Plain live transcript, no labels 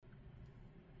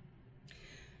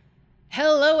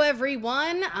Hello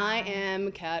everyone, I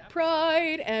am Kat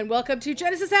Pryde, and welcome to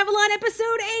Genesis Avalon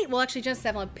episode 8. Well, actually, Genesis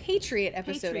Avalon Patriot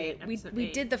episode 8. We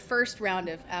did the first round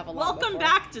of Avalon. Welcome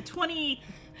back to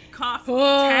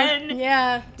 2010.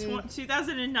 Yeah.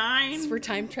 2009. We're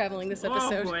time traveling this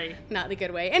episode. Oh boy. Not in a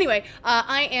good way. Anyway,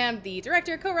 I am the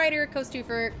director, co-writer,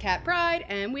 co-stoofer, Kat Pryde,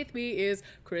 and with me is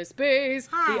Kris Bays,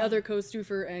 Hi. the other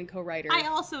co-stoofer and co-writer. I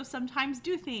also sometimes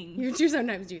do things. You do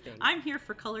sometimes do things. I'm here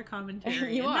for color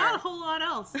commentary. You and are. Not a whole lot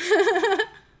else.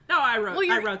 No, I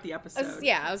wrote the episode.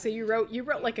 Yeah, so you wrote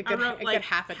like a good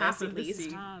half of this at least.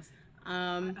 scene.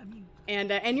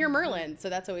 And you're Merlin, so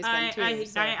that's always fun too.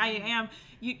 I am.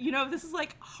 You know, this is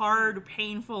like hard,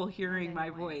 painful hearing my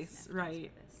voice,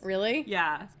 right? Really?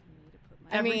 Yeah.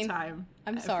 Every time.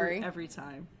 I'm sorry. Every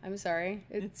time. I'm sorry.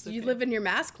 It's You okay. live in your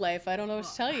mask life. I don't know what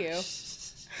to tell you.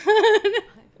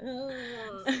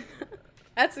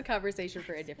 That's a conversation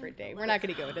for a different day. We're not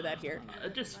going to go into that here.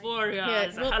 Dysphoria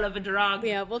is a hell of a drug.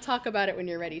 Yeah, we'll talk about it when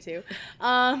you're ready to.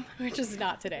 Which is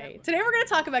not today. Today we're going to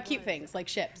talk about cute things like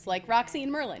ships, like Roxy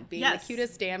and Merlin being the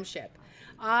cutest damn ship.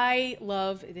 I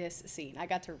love this scene. I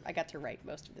got to write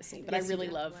most of the scene, but I really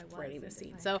love writing this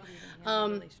scene. So,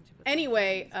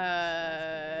 anyway,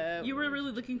 You were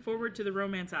really looking forward to the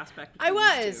romance aspect. I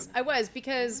was,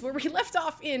 because where we left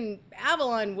off in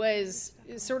Avalon was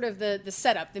sort of the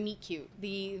setup, the meet cute.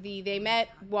 They met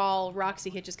while Roxy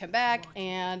had just come back,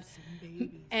 and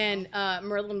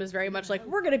Merlin was very much like,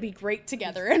 we're gonna be great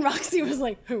together, and Roxy was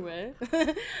like, what?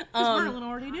 Merlin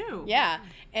already knew. Yeah,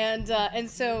 and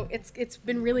so it's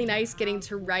been really nice getting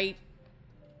to write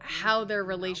how their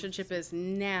relationship is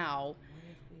now.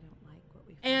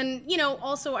 And, you know,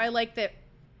 also I like that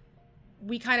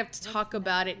we kind of talk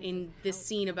about it in this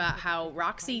scene about how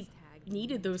Roxy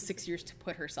needed those 6 years to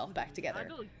put herself back together.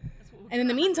 And in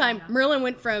the meantime, Merlin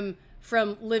went from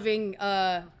living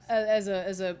as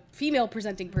a female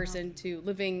presenting person to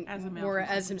living more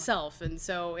as himself. And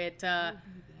so it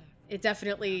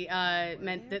definitely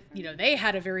meant that, you know, they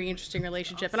had a very interesting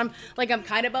relationship. And I'm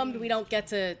kind of bummed we don't get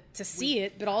to see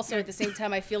it, but also at the same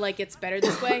time, I feel like it's better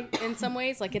this way in some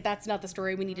ways. Like, that's not the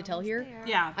story we need to tell here.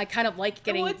 Yeah. I kind of like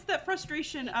getting... Well, it's that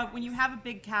frustration of when you have a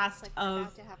big cast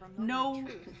of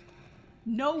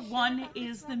no one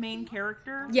is the main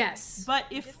character. Yes. But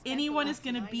if anyone is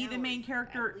going to be the main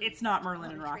character, it's not Merlin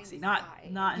and Roxy. Not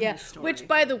in this story. Which,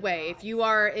 by the way, if you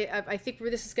are, I think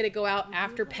this is going to go out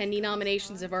after pending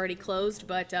nominations have already closed,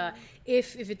 but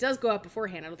if it does go out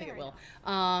beforehand, I don't think it will,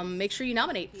 make sure you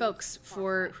nominate folks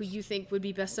for who you think would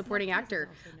be best supporting actor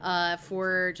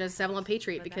for Genesis Avalon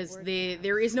Patriot, because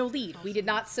there is no lead. We did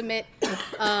not submit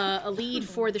a lead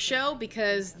for the show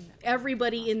because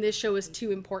everybody in this show is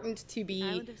too important to be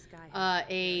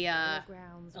a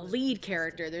lead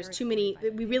character. There's too many.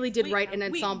 We really did write an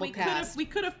ensemble cast. We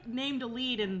could have named a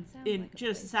lead in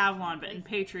Genesis Avalon, but in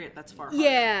Patriot, that's far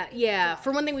harder. Yeah.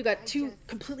 For one thing, we've got two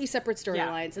completely separate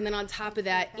storylines, and then on top of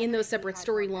that, in those separate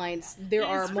storylines, there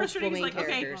are multiple main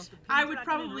characters. Okay, I would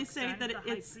probably say that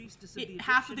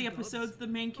half of the episodes, the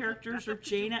main characters are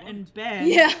Jaina and Ben.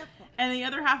 Yeah. And the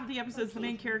other half of the episodes, the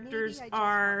main characters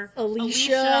are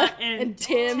Alicia and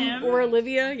Tim or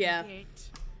Olivia. Yeah.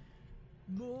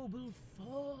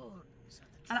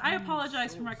 And I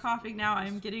apologize for my coughing now. I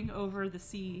am getting over the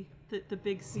C, the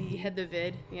big C. You had the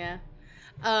vid, yeah.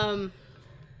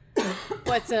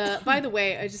 But by the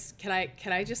way, can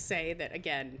I just say that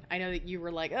again? I know that you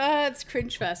were like, it's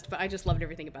cringe fest, but I just loved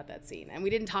everything about that scene, and we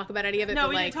didn't talk about any of it. No,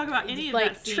 but we didn't talk about any of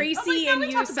that scene. Tracy and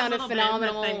you sounded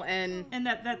phenomenal, and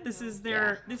that this is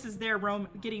their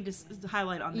getting to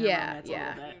highlight on their romance a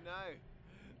little bit.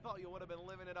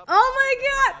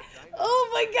 Oh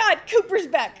my god! Cooper's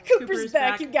back. Cooper's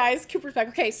back, you guys. Cooper's back.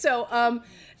 Okay, so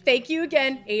thank you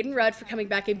again, Aiden Rudd, for coming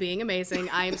back and being amazing.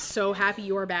 I am so happy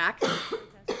you're back.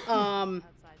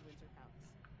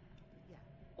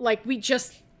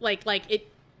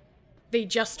 They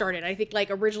just started. I think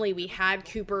originally we had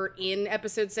Cooper in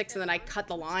episode 6, and then I cut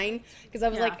the line because I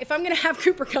was like, if I'm gonna have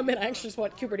Cooper come in, I actually just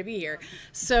want Cooper to be here.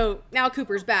 So now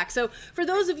Cooper's back. So for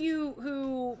those of you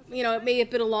who, you know, it may have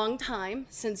been a long time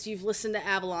since you've listened to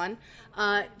Avalon,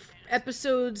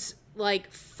 episodes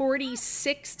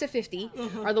 46 to 50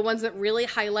 are the ones that really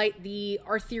highlight the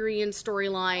Arthurian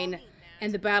storyline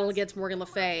and the battle against Morgan Le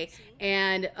Fay.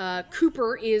 And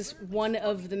Cooper is one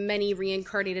of the many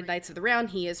reincarnated Knights of the Round.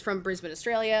 He is from Brisbane,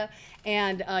 Australia,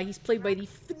 and he's played by the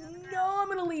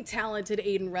phenomenally talented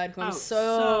Aiden Rudd, who I'm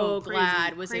so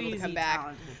glad was able to come back.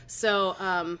 Talented. So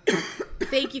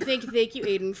thank you,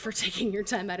 Aiden, for taking your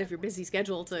time out of your busy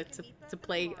schedule to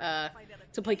play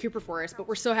to play Cooper for us, but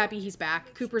we're so happy he's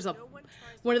back. Cooper's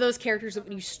one of those characters that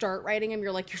when you start writing him,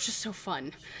 you're like, you're just so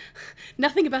fun.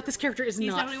 Nothing about this character is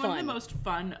not fun. He's definitely one of the most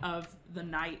fun of the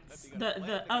knights,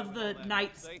 of the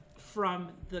knights from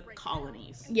the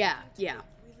colonies. Yeah. Really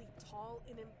tall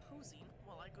and imposing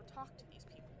while I go talk to these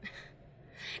people.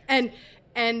 and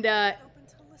Open to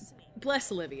listening.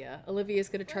 bless Olivia. Olivia's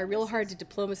going to try real hard to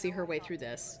diplomacy her way through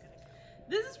this.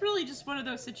 This is really just one of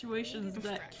those situations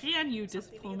that can you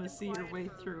diplomacy your way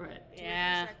through it?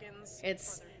 Yeah,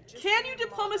 it's... Can you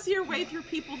diplomacy your way through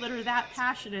people that are that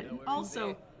passionate? And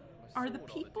also, are the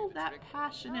people that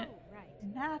passionate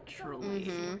naturally?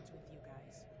 Mm-hmm.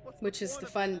 Which is the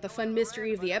fun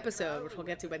mystery of the episode, which we'll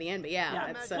get to by the end. But yeah,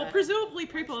 it's well, presumably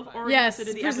people have already listened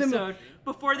to the episode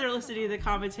before they're listening to the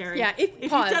commentary. Yeah, if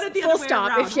pause, you've done it the full other way stop.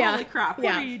 around, holy crap! What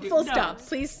are you doing? Full No, stop.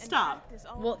 Please stop.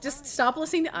 Well, just stop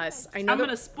listening to us. I know I'm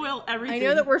gonna spoil everything. I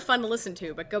know that we're fun to listen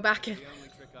to, but go back and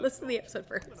listen to the episode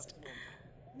first.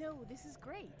 No, this is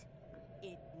great.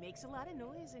 It makes a lot of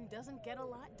noise and doesn't get a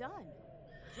lot done.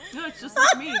 No, it's just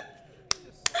like me.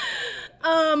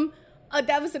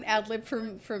 That was an ad lib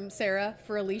from Sarah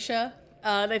for Alicia.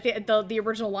 The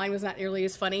original line was not nearly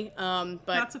as funny.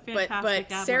 That's a fantastic but ad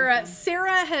lib.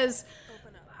 Sarah has,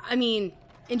 I mean,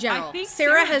 in general, I think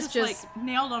Sarah has just like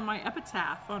nailed on my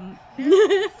epitaph. On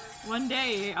one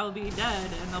day I'll be dead,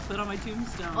 and they'll put on my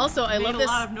tombstone. Also, I love this.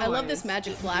 I love noise. this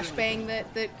magic flashbang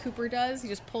that Cooper does. He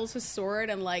just pulls his sword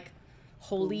and like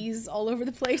holies all over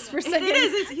the place for a second. It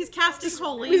is. He's casting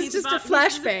holy. It's just a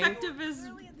flashbang. He's as effective as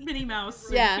Minnie Mouse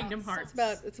in Yeah, Kingdom Hearts.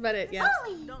 That's about it. Yeah.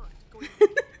 Not going to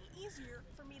make it easier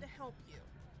for me to help you.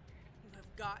 You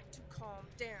have got to calm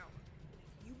down.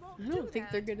 If you won't I don't think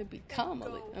they're gonna be calm,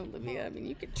 Olivia. I mean,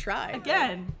 you could try.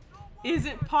 Again, is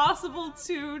it possible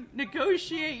to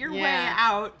negotiate your way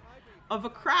out of a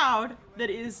crowd that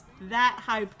is that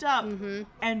hyped up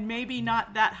and maybe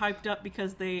not that hyped up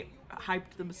because they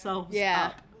hyped themselves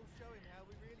up?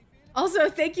 Also,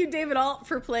 thank you, David Alt,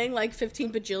 for playing like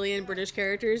 15 bajillion British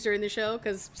characters during the show,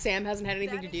 because Sam hasn't had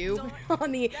anything to do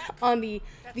on the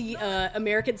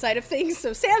American side of things.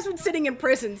 So Sam's been sitting in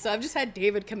prison, so I've just had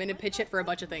David come in and pitch it for a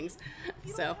bunch of things.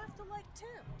 So.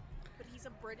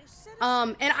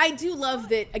 And I do love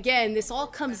that, again, this all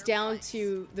comes down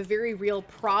to the very real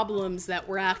problems that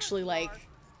we're actually like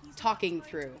talking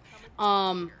through.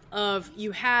 Of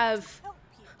you have...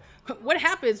 What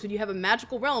happens when you have a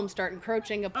magical realm start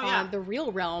encroaching upon the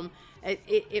real realm?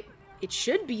 It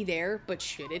should be there, but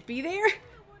should it be there?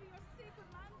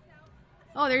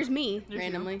 Oh, there's me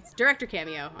randomly. It's director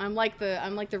cameo. I'm like the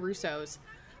Russos.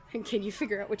 Can you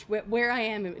figure out where I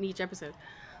am in each episode?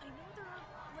 I know there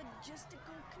are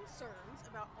logistical concerns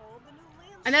about all the new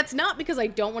lands. And that's not because I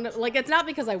don't want to, like, it's not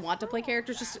because I want to play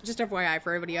characters, just FYI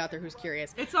for everybody out there who's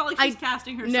curious. It's not like she's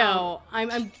casting herself. No,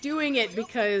 I'm doing it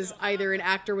because either an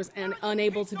actor was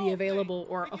unable to be available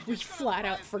or we flat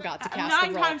out forgot to cast the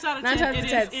role. 9 times out of 10,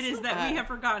 it is that we have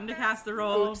forgotten to cast the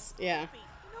role. Oops, yeah.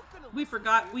 We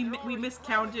forgot, we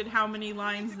miscounted how many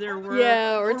lines there were.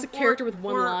 Yeah, or it's a character with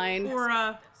one line.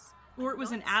 Or it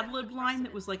was an ad-lib line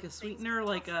that was like a sweetener,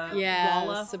 like a yeah,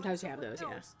 Walla. Sometimes you have those, yeah.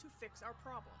 To fix our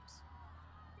problems.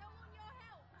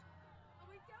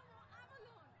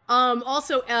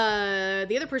 Also,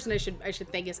 the other person I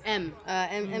should thank is M.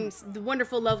 M's the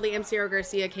wonderful, lovely M. Sierra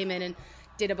Garcia came in and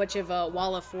did a bunch of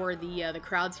Walla for the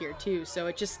crowds here too. So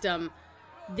it just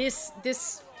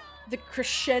the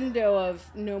crescendo of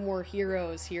No More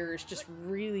Heroes here is just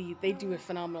really, they do a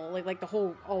phenomenal, like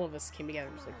all of us came together.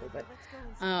 It was like cool, but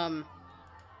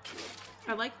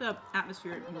I like the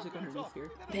atmospheric music underneath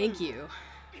here. Thank you.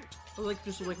 Like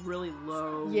just like really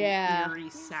low, eerie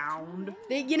sound.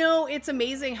 It's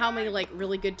amazing how many like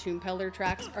really good Tomb Peddler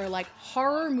tracks are like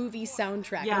horror movie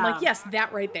soundtrack. Yeah. I'm like, yes,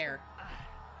 that right there.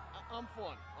 I'm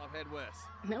fine. I've head west.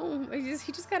 No,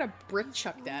 he just got a brick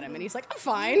chucked at him, and he's like, I'm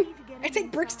fine. I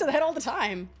take bricks to the head all the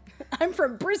time. I'm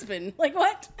from Brisbane. Like,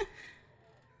 what?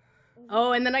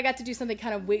 Oh, and then I got to do something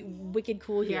kind of wicked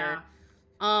cool here.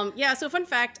 So fun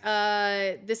fact,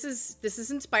 this is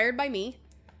inspired by me.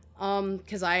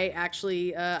 Because I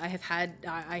actually, I have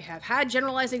had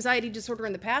generalized anxiety disorder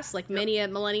in the past, like many a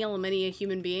millennial and many a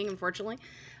human being, unfortunately.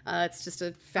 It's just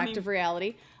a fact of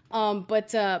reality.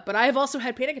 But I have also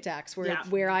had panic attacks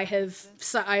where I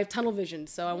have tunnel vision.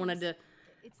 So I wanted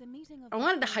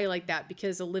to highlight that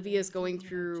because Olivia is going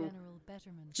through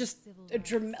just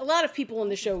a lot of people in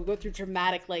the show go through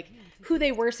dramatic, like who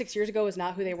they were 6 years ago is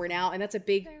not who they were now. And that's a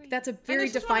very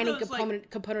defining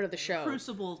component of the show.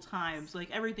 Crucible times, like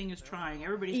everything is trying,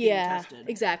 everybody's getting tested.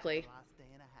 Exactly.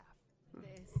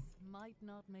 This might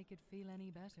not make it feel any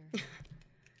better.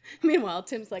 Meanwhile,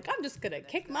 Tim's like, I'm just gonna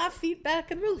kick my feet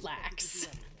back and relax.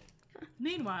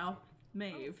 Meanwhile,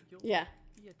 Maeve. Yeah.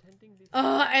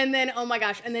 And then, oh my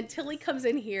gosh, and then Tilly comes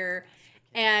in here,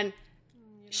 and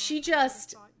she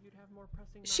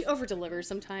over-delivers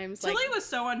sometimes. Tilly was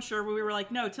so unsure when we were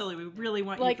like, no, Tilly, we really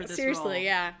want you for this seriously, role.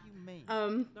 yeah.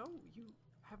 No, you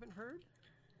haven't heard?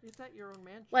 Is that your own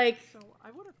mansion? Like, so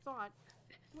I would have thought,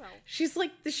 well, she's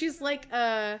like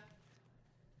a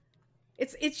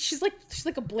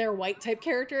Blair White type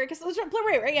character. I guess it was Blair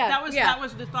White, right? Yeah. That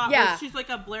was the thought. Yeah. Was she's like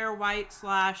a Blair White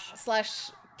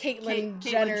slash Caitlyn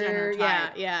Jenner.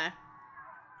 type. Yeah.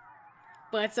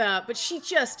 But she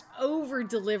just over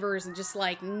delivers and just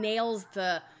like nails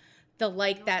the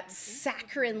like that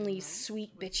saccharinely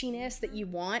sweet bitchiness that you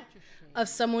want of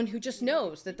someone who just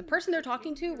knows that the person they're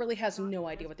talking to really has no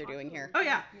idea what they're doing here. Oh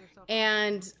yeah.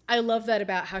 And I love that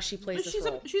about how she plays this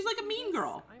role. She's like a mean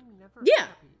girl. I'm never Yeah.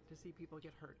 happy to see people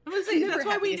get hurt. That's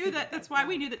why we knew that. That's why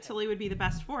we knew that Tilly would be the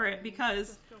best for it,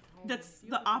 because that's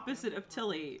the opposite of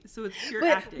Tilly. So it's pure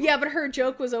acting. Yeah, but her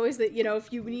joke was always that, you know,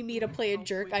 if you need me to play a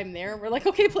jerk, I'm there. We're like,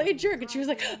 okay, play a jerk. And she was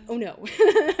like, oh no.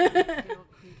 Creatures,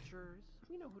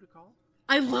 we know who to call.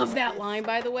 I love that line,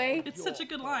 by the way. It's such a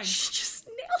good line. She just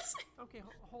nails it. Okay,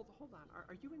 hold on.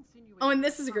 Are you insinuating? Oh, and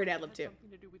this is a great ad-lib, too. Something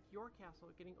to do with your castle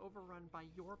getting overrun by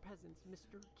your peasants,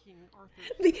 Mr. King Arthur.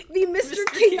 The Mr.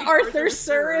 King Arthur,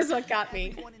 sir, is what got me.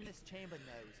 Everyone in this chamber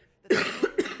knows that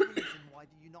the only reason why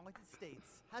the United States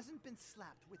hasn't been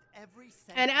slapped with every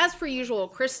cent. And as per usual,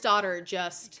 Kris Stoddard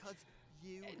just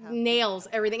nails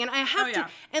everything. And I have to,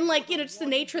 and like, you know, just the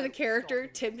nature of the character,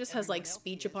 Tim just has like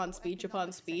speech upon speech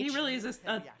upon speech. He really is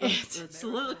a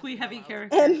soliloquy heavy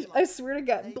character. And I swear to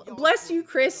God, bless you,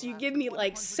 Kris, you give me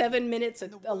like 7 minutes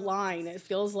a line, it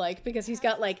feels like, because he's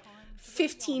got like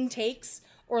 15 takes,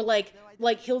 or like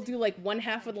he'll do like one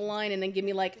half of the line and then give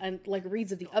me like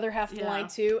reads of the other half of the line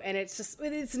too, and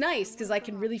it's nice because I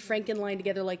can really Frankenline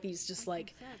together like these, just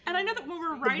like. And I know that when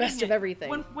we're writing the best of everything.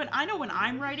 When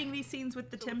I'm writing these scenes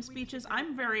with the Tim speeches,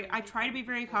 I try to be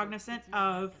very cognizant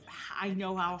of. I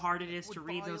know how hard it is to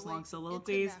read those long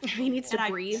soliloquies. He needs to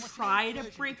breathe. I try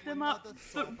to break them up,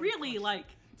 but really, like,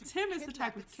 Tim is the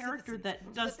type of character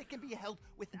that does.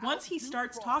 Once he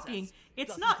starts talking,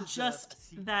 it's not just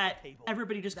that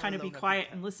everybody just kind of be quiet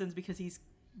and listens because he's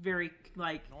very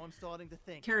like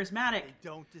charismatic.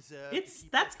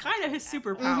 That's kind of his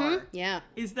superpower. Yeah,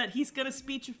 is that he's gonna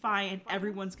speechify and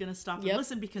everyone's gonna stop and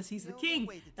listen because he's the king.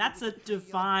 That's a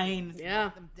divine,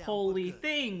 holy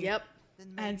thing. Yep.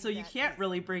 And so you can't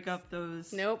really break up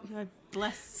those. Nope.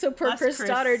 So poor Kris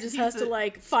Stoddard just has to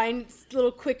like find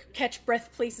little quick catch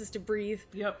breath places to breathe.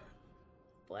 Yep.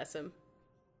 Bless him.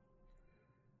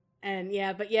 And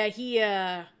he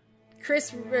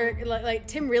Kris, like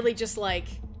Tim really just like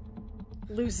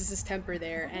loses his temper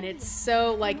there, and it's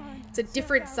so like it's a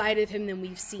different side of him than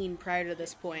we've seen prior to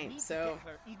this point. So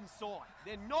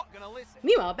They're not gonna listen.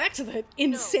 Meanwhile, back to the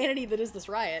insanity that is this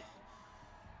riot.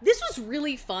 This was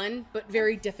really fun, but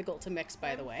very difficult to mix,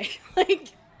 by the way. Like,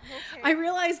 I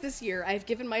realized this year I've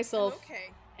given myself,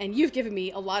 and you've given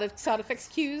me a lot of sound effects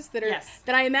cues that are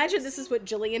that I imagine this is what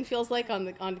Jillian feels like on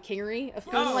Kingery, of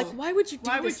being like, why would you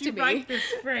do this to me? Why would you write this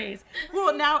phrase?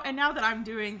 Well, now that I'm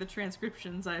doing the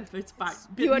transcriptions, it's by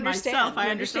you understand. Myself. I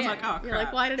understand. Like, oh crap. You're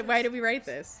like, why did we write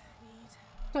this?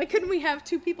 Why couldn't we have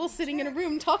two people sitting in a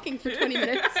room talking for 20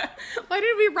 minutes? Why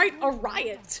did we write a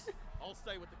riot? I'll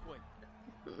stay with the queen.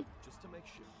 Just to make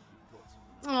sure you've got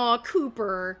some. Aw,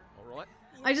 Cooper. All right.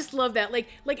 I just love that. Like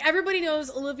everybody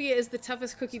knows Olivia is the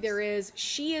toughest cookie there is.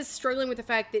 She is struggling with the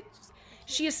fact that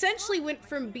she essentially went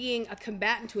from being a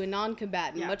combatant to a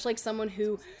non-combatant, much like someone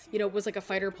who, you know, was like a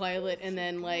fighter pilot and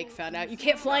then like found out you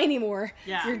can't fly anymore.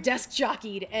 Yeah. You're desk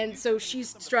jockeyed, and so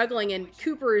she's struggling, and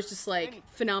Cooper is just like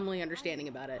phenomenally understanding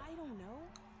about it. I don't know.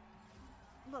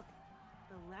 Look,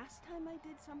 the last time I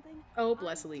did something. Oh,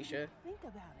 bless Alicia. Think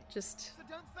about it. Just. So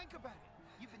don't think about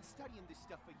it. You've been studying this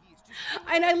stuff for years.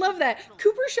 And I love that.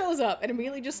 Cooper shows up and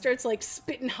immediately just starts like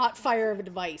spitting hot fire of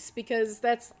advice, because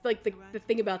that's like the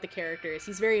thing about the character is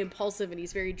he's very impulsive and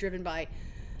he's very driven by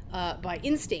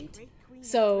instinct.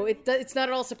 So it's not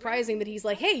at all surprising that he's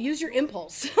like, hey, use your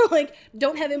impulse. Like,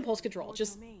 don't have impulse control.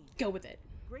 Just go with it.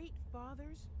 Great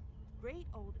fathers, great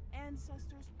old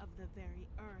ancestors of the very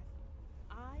earth.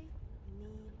 I need.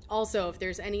 Also, if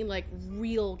there's any like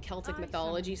real Celtic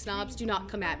mythology snobs, do not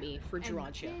come at me for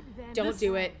Gerontia. Don't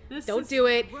do it. Don't do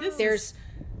it.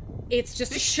 It's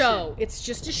just a show. It's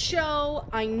just a show.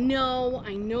 I know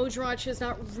Gerontia is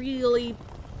not really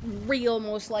real,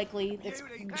 most likely.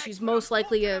 She's most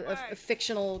likely a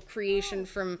fictional creation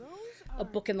from a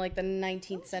book in like the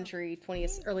 19th century,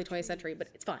 early 20th century, but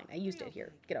it's fine. I used it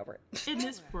here. Get over it. In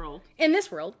this world. In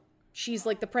this world, she's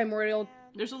like the primordial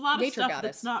There's a lot of nature stuff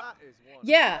goddess. that's not.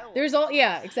 Yeah,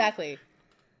 exactly.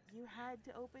 You had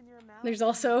to open your mouth. There's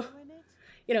also, and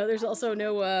ruin it? there's also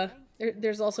no,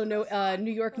 there's also no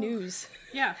New York news.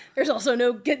 Yeah. There's also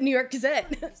no New York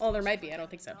Gazette. Oh, there might be. I don't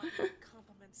think so.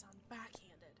 Compliments on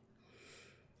backhanded.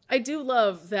 I do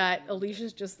love that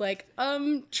Alicia's just like,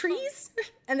 trees?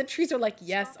 And the trees are like,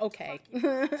 yes, okay.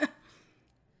 Great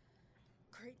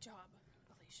job,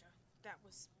 Alicia. That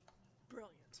was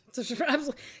brilliant. So she's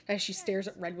absolutely, as she stares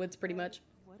at redwoods pretty much.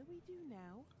 What do we do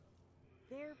now?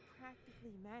 They're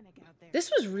practically manic out there.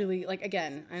 This was really, like,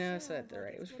 again, I know I said it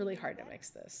already, it was really hard to mix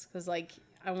this. Because, like,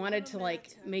 I wanted to,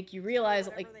 like, make you realize,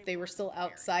 like, they were still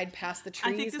outside past the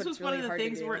trees, I think this but was it's really one of the hard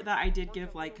things to do. that I did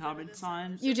give, like, comments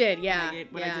on. You did, yeah.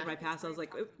 When I did my pass, I was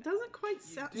like, it doesn't quite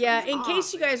sound. Yeah, in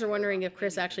case you guys are wondering if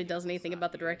Kris actually does anything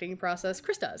about the directing process,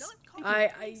 Kris does.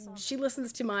 She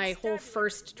listens to my whole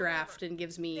first draft and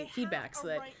gives me feedback so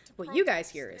that what you guys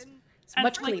hear is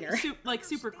much cleaner. Like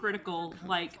super critical,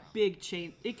 like big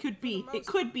change. It could be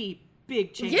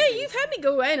big changes. Yeah, you've had me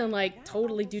go in and like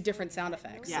totally do different sound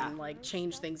effects and like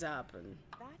change things up and.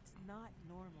 That's not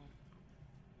normal.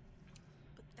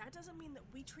 But that doesn't mean that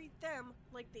we treat them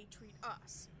like they treat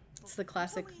us. It's the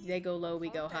classic they go low, we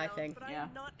go high thing. But Yeah.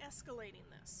 I'm not escalating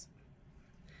this.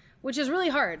 Which is really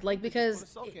hard, like,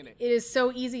 because it is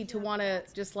so easy to want to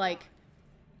just, like,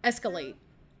 escalate.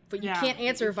 But you can't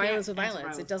answer violence with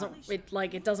violence. It doesn't,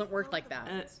 it doesn't work like that.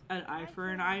 An eye for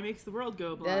an eye makes the world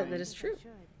go blind. That is true.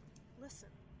 Listen,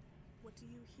 what do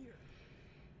you hear?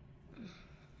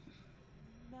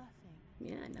 Nothing.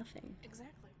 Yeah, nothing.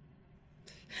 Exactly.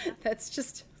 That's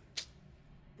just...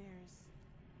 There's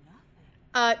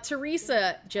nothing.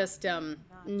 Teresa just,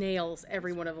 nails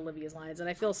every one of Olivia's lines. And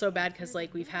I feel so bad because,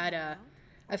 like,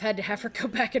 I've had to have her go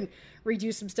back and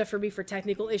redo some stuff for me for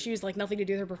technical issues, like nothing to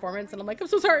do with her performance. And I'm like, I'm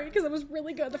so sorry, because it was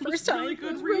really good the first time. Really good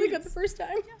It was really good reads. the first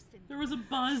time. There was a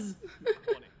buzz.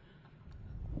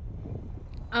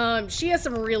 She has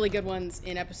some really good ones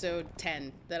in episode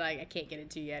 10 that I can't get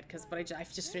into yet, but I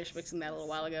just finished mixing that a little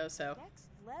while ago, so. Next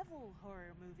level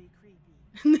horror movie creepy.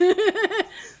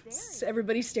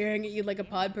 Everybody's staring at you like a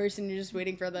pod person, you're just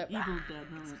waiting for the... Evil Dead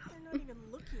moment. They're not even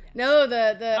looking at No,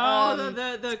 the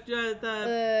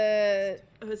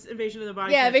Invasion of the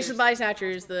Body. yeah, Snatchers. Invasion of the Body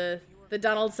Snatchers, the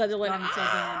Donald Sutherland. Donald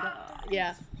Sutherland.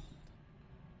 Yeah.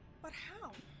 But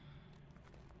how?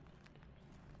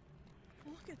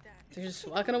 Look at that. They're just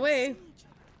walking away.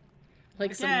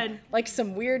 Again. Like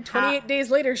some weird 28 days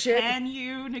later shit. Can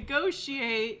you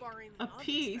negotiate a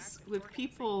peace with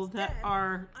people that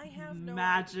are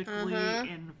magically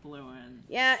influenced?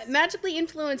 Yeah, magically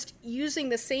influenced using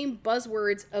the same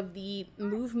buzzwords of the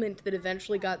movement that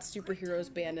eventually got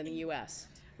superheroes banned in the U.S.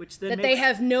 Which then That they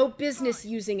have no business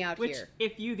using out which, here.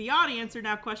 if you, the audience, are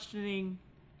now questioning,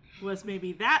 was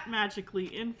maybe that magically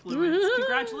influenced?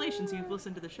 Congratulations, you've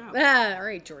listened to the show. Ah, all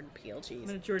right, Jordan Peele, jeez. I'm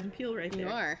gonna Jordan Peele right there.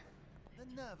 You are. The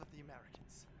nerve of the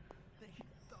Americans.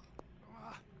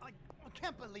 I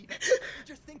can't believe it. They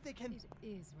just think they can. It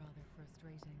is rather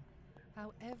frustrating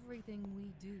how everything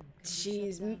we do can be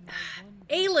Jeez, shut down by one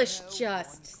Ailish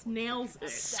just Nails it.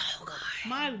 so good.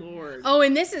 My lord. Oh,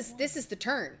 and this is the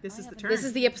turn. This is the turn. This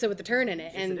is the episode with the turn in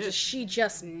it, and it is. she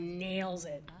just nails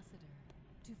it. ambassador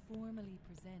to formally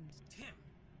present. Tim,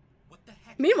 what the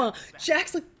heck? Meanwhile,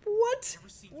 Jack's like, what?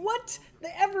 What?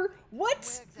 Where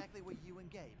What? exactly were you and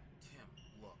Gabe? Tim,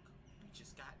 look, we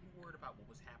just got word about what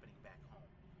was happening back home.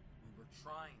 We were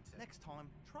trying to. Next time,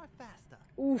 try faster.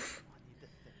 Oof. I need to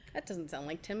think. That doesn't sound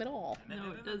like Tim at all.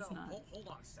 No, it does not. Hold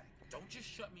on a sec. Don't just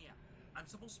shut me out. I'm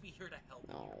supposed to be here to help.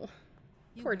 Oh,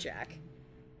 You poor wait Jack. for him.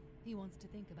 He wants to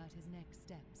think about his next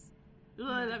steps.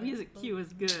 Ugh, that music cue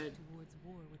is good. Towards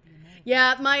war with the Americans.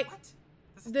 Yeah, What?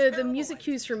 That's a the terrible music idea.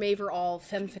 cues for Maeve are all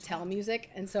femme fatale music,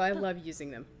 and so I love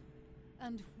using them.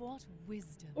 And what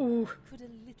wisdom Ooh. could a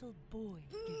little boy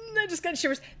give? I just got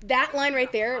shivers. That line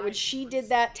right there, when she did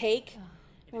that take,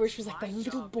 where she was like, the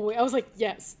little boy, I was like,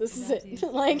 yes, this is it.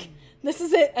 Like, this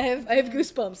is it. I have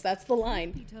goosebumps. That's the Be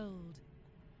line. told,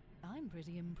 I'm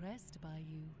pretty impressed by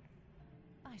you.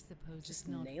 I suppose Just it's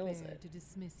not nails fair it. to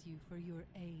dismiss you for your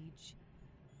age.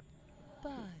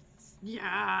 But he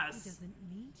Yes. doesn't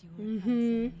need your counsel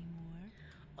anymore.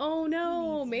 Oh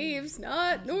no, Maeve's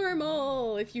not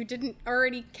normal. If you didn't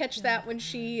already catch that when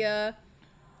she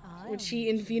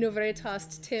in Vino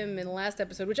Veritas Tim in the last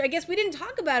episode, which I guess we didn't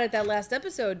talk about it that last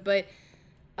episode, but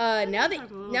now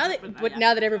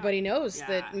that everybody knows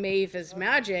that Maeve is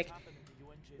magic,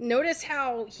 notice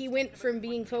how he went from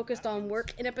being focused on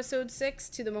work in episode 6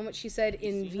 to the moment she said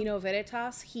in Vino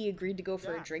Veritas he agreed to go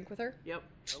for a drink with her? Yep.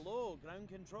 Hello, ground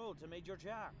control to Major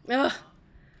Jack. Ugh.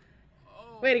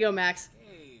 Oh, Way to go, Max.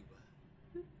 Gabe.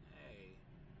 Hey.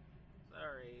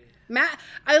 Sorry.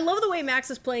 I love the way Max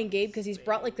is playing Gabe because he's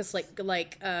brought like this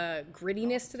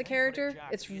grittiness to the character.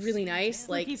 It's really nice.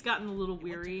 Like he's gotten a little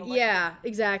weary. Yeah,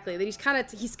 exactly. That he's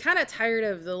kind of tired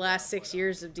of the last 6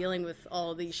 years of dealing with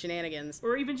all these shenanigans.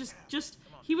 Or even just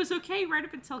he was okay right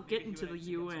up until getting to the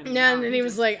UN. Yeah, and then he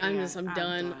was like, I'm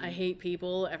done. I hate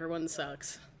people. Everyone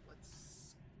sucks.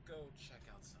 Let's go check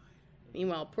outside.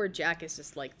 Meanwhile, poor Jack is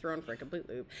just like thrown for a complete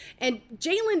loop. And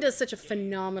Jalen does such a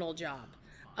phenomenal job.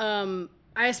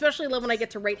 I especially love when I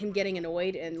get to write him getting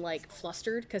annoyed and like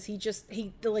flustered because he does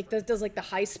like the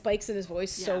high spikes in his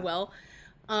voice so well.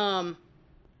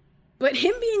 But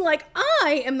him being like,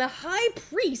 I am the high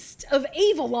priest of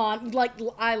Avalon, like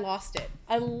I lost it.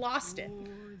 Oh,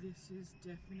 this is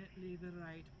definitely the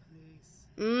right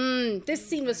place. This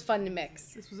scene was fun to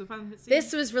mix. This was a fun scene.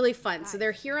 This was really fun. So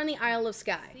they're here on the Isle of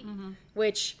Skye,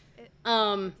 which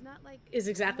is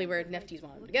exactly where Neftis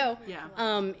wanted to go.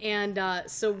 Yeah.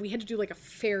 So we had to do like a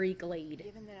fairy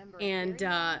glade, and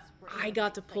I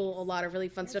got to pull a lot of really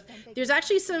fun stuff. There's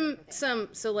actually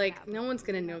so like no one's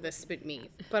gonna know this but me,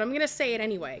 but I'm gonna say it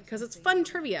anyway because it's fun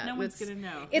trivia. No one's gonna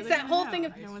know. It's that whole thing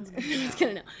of no one's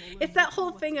gonna know. It's that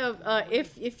whole thing of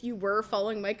if you were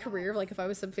following my career, like if I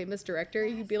was some famous director,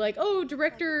 you'd be like, oh,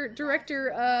 director,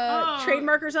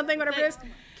 trademark or something, whatever it is.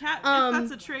 If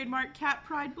that's a trademark, Kat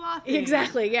Pryde blocking.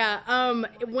 Exactly, yeah.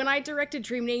 When I directed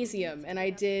Dreamnasium and I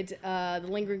did The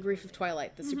Lingering Grief of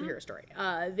Twilight, the superhero story,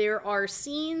 there are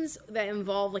scenes that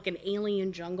involve like an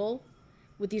alien jungle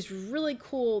with these really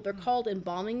cool, they're called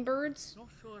embalming birds.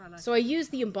 So I use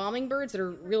the embalming birds that are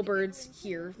real birds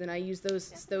here, then I use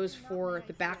those for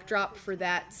the backdrop for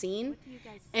that scene.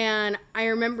 And I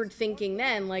remembered thinking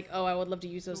then, like, oh, I would love to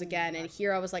use those again. And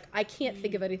here I was like, I can't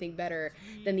think of anything better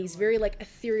than these very like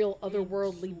ethereal,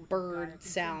 otherworldly bird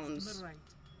sounds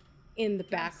in the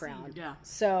background. Yeah.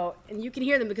 So, and you can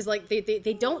hear them because like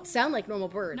they don't sound like normal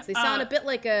birds. They sound a bit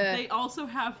like a... They also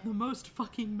have the most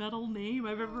fucking metal name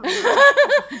I've ever heard.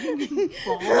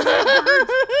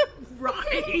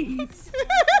 Right.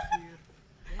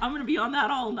 I'm gonna be on that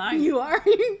all night. You are.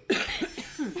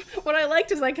 What I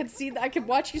liked is I could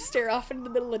watch you stare off into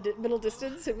the middle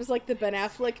distance. It was like the Ben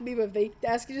Affleck meme of they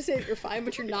ask you to say that you're fine,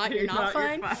 but you're not. You're not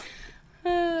fine. But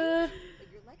you're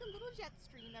like a little jet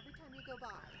stream every time you go by.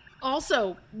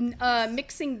 Also,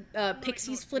 mixing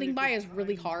pixies flitting by is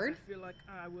really hard. I feel like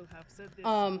I will have said this.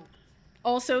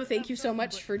 Also, thank you so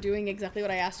much for doing exactly what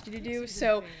I asked you to do.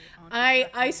 So,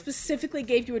 I specifically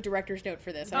gave you a director's note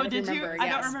for this. I don't know if you remember. I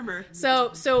don't remember.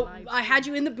 So I had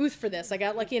you in the booth for this. I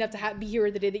got lucky enough to be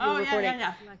here the day that you were recording.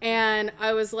 Yeah. And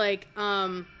I was like,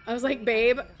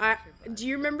 babe, do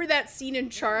you remember that scene in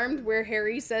Charmed where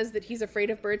Harry says that he's afraid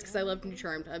of birds? Because I loved him in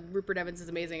Charmed. Rupert Evans is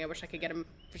amazing. I wish I could get him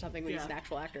for something when he's an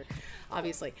actual actor,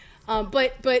 obviously.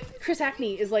 But Chris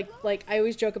Hackney is like I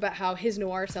always joke about how his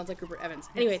noir sounds like Rupert Evans.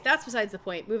 Anyway, that's besides the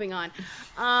point. Moving on.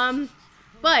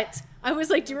 But I was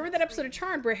like, do you remember that episode of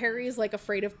Charmed where Harry is like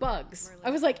afraid of bugs?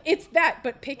 I was like, it's that,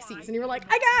 but pixies. And you were like,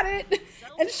 I got it.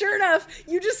 And sure enough,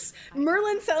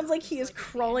 Merlin sounds like he is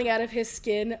crawling out of his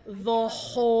skin the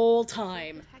whole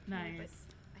time. Nice.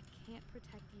 I can't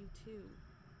protect you too.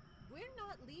 We're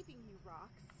not leaving you,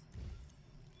 Rocks.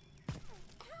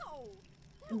 Ow!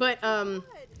 But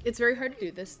it's very hard to do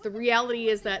this. The reality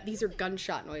is that these are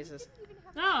gunshot noises.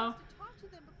 No.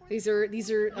 These are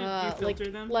like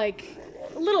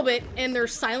a little bit, and they're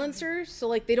silencers, so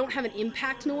like they don't have an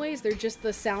impact noise. They're just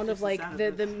the sound of like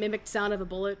the mimicked sound of a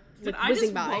bullet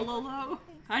whizzing by. Wololo?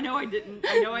 I know I didn't.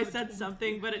 I know I said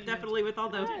something, but it definitely with all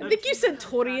those. I think you said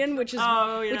Torian, which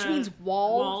means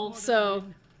wall. So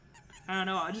I don't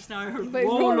know. Just now I heard But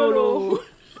Wololo.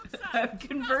 I'm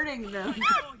converting them.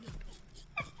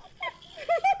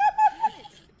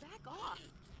 Back off.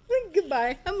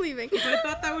 Goodbye. I'm leaving. I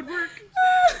thought that would work.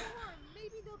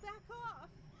 Maybe they'll back off.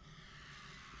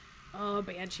 Oh,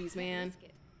 banshees, man.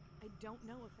 I don't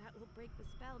know if that will break the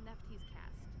spell Neftis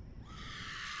cast.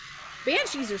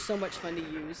 Banshees are so much fun to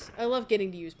use. I love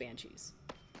getting to use banshees.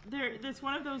 There's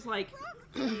one of those like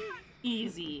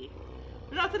easy.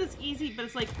 Not that it's easy, but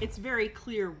it's like it's very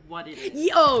clear what it is.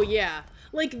 Oh yeah,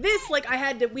 like this. Like I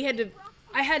had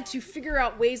to figure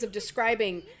out ways of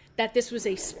describing that this was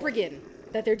a Spriggan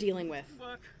that they're dealing with.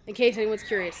 In case anyone's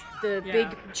curious, the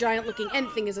big giant-looking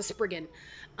ent thing is a Spriggan.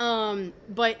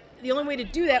 But the only way to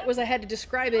do that was I had to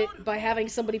describe it by having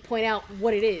somebody point out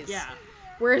what it is. Yeah.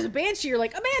 Whereas a banshee, you're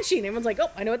like, a banshee, and everyone's like, oh,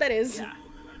 I know what that is. Yeah.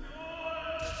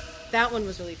 That one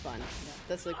was really fun.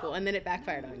 That's really cool. And then it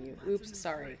backfired on you. Oops,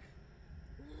 sorry.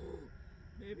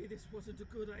 Maybe this wasn't a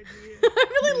good idea.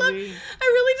 I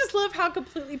really just love how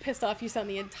completely pissed off you sound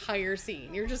the entire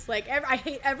scene. You're just like, I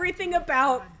hate everything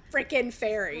about frickin'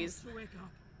 fairies.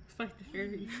 Fight the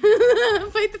fairies.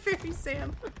 Fight the fairies,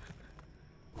 Sam.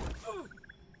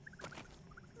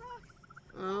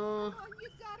 Oh.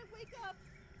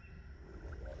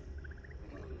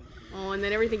 Oh, and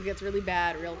then everything gets really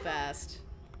bad real fast.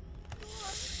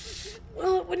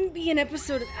 Well, it wouldn't be an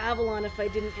episode of Avalon if I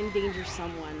didn't endanger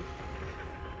someone.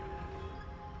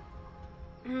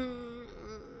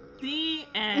 The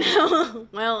end.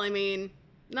 Well, I mean,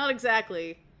 not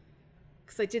exactly.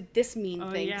 Because I did this mean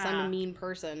thing, because I'm yeah. a mean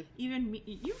person. Even me,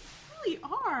 you really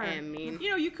are. I am mean.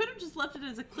 You know, you could have just left it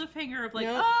as a cliffhanger of like,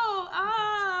 Nope.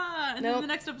 and Nope. then the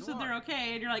next episode they're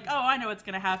okay, and you're like, oh, I know what's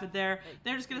gonna happen there.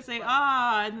 They're just gonna say,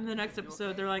 and then the next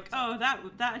episode they're like, oh,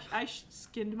 that I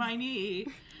skinned my knee.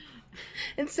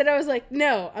 Instead, I was like,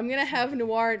 no, I'm gonna have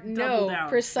Noir know down.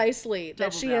 precisely that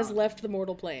Double she has down. left the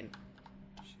mortal plane.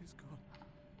 She's gone.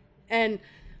 And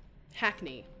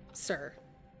Hackney, sir,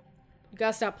 you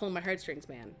gotta stop pulling my heartstrings,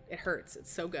 man. It hurts. It's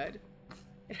so good.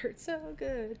 It hurts so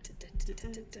good.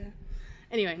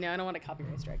 Anyway, no, I don't want a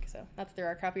copyright strike. So not that there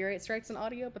are copyright strikes in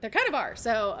audio, but there kind of are.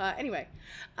 So anyway,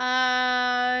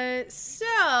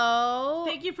 so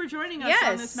Thank you for joining us Yes.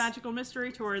 on this magical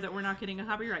mystery tour that we're not getting a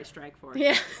copyright strike for.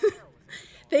 yeah.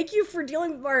 Thank you for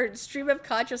dealing with our stream of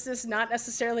consciousness not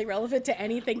necessarily relevant to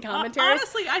anything commentaries.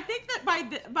 Honestly, I think that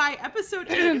by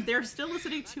episode 8, if they're still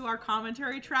listening to our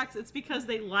commentary tracks, it's because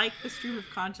they like the stream of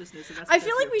consciousness. And that's I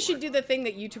feel like we should do the thing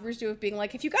that YouTubers do of being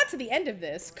like, if you got to the end of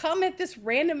this, comment this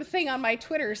random thing on my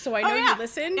Twitter so I know you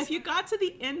listened. If you got to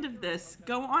the end of this,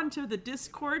 go on to the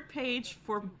Discord page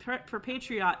for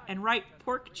Patriot and write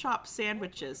pork chop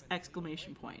sandwiches! !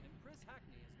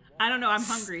 I don't know, I'm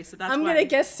hungry, so that's I'm why. gonna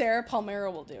guess Sarah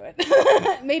Palmero will do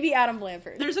it. Maybe Adam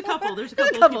Blanford. There's a couple of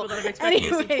people that I'm expecting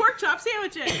to see pork chop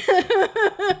sandwiches!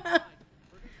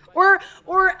 Or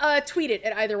tweet it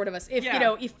at either one of us if you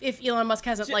know if Elon Musk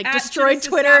hasn't like At destroyed Genesis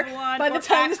Twitter Avalon by the or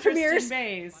time at this Kris premieres.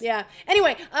 Bays. Yeah.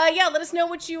 Anyway, let us know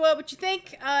what you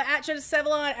think at Genesis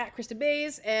Avalon, at Kris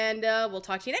Bays, and we'll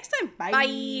talk to you next time.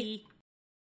 Bye.